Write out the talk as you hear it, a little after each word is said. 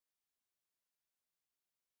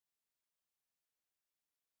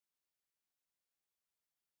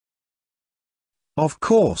Of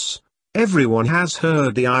course, everyone has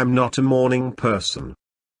heard the "I'm not a morning person,"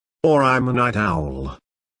 or "I'm a night owl,"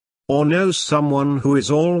 or knows someone who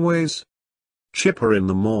is always chipper in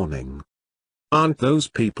the morning. Aren't those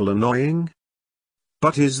people annoying?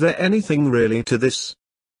 But is there anything really to this?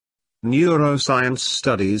 Neuroscience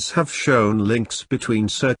studies have shown links between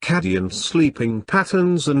circadian sleeping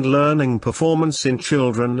patterns and learning performance in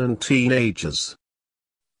children and teenagers.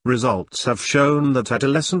 Results have shown that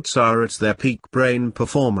adolescents are at their peak brain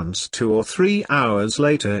performance 2 or 3 hours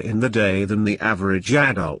later in the day than the average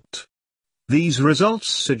adult. These results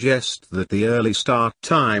suggest that the early start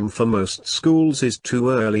time for most schools is too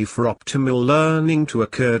early for optimal learning to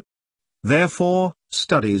occur. Therefore,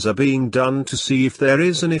 studies are being done to see if there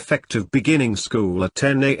is an effect of beginning school at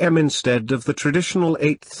 10 a.m. instead of the traditional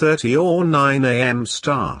 8:30 or 9 a.m.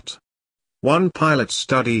 start. One pilot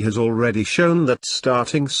study has already shown that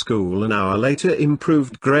starting school an hour later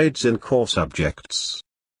improved grades in core subjects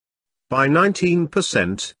by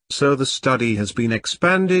 19%, so the study has been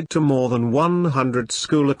expanded to more than 100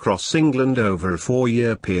 schools across England over a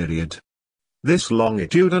 4-year period. This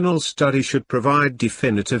longitudinal study should provide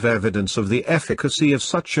definitive evidence of the efficacy of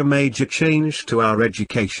such a major change to our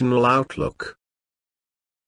educational outlook.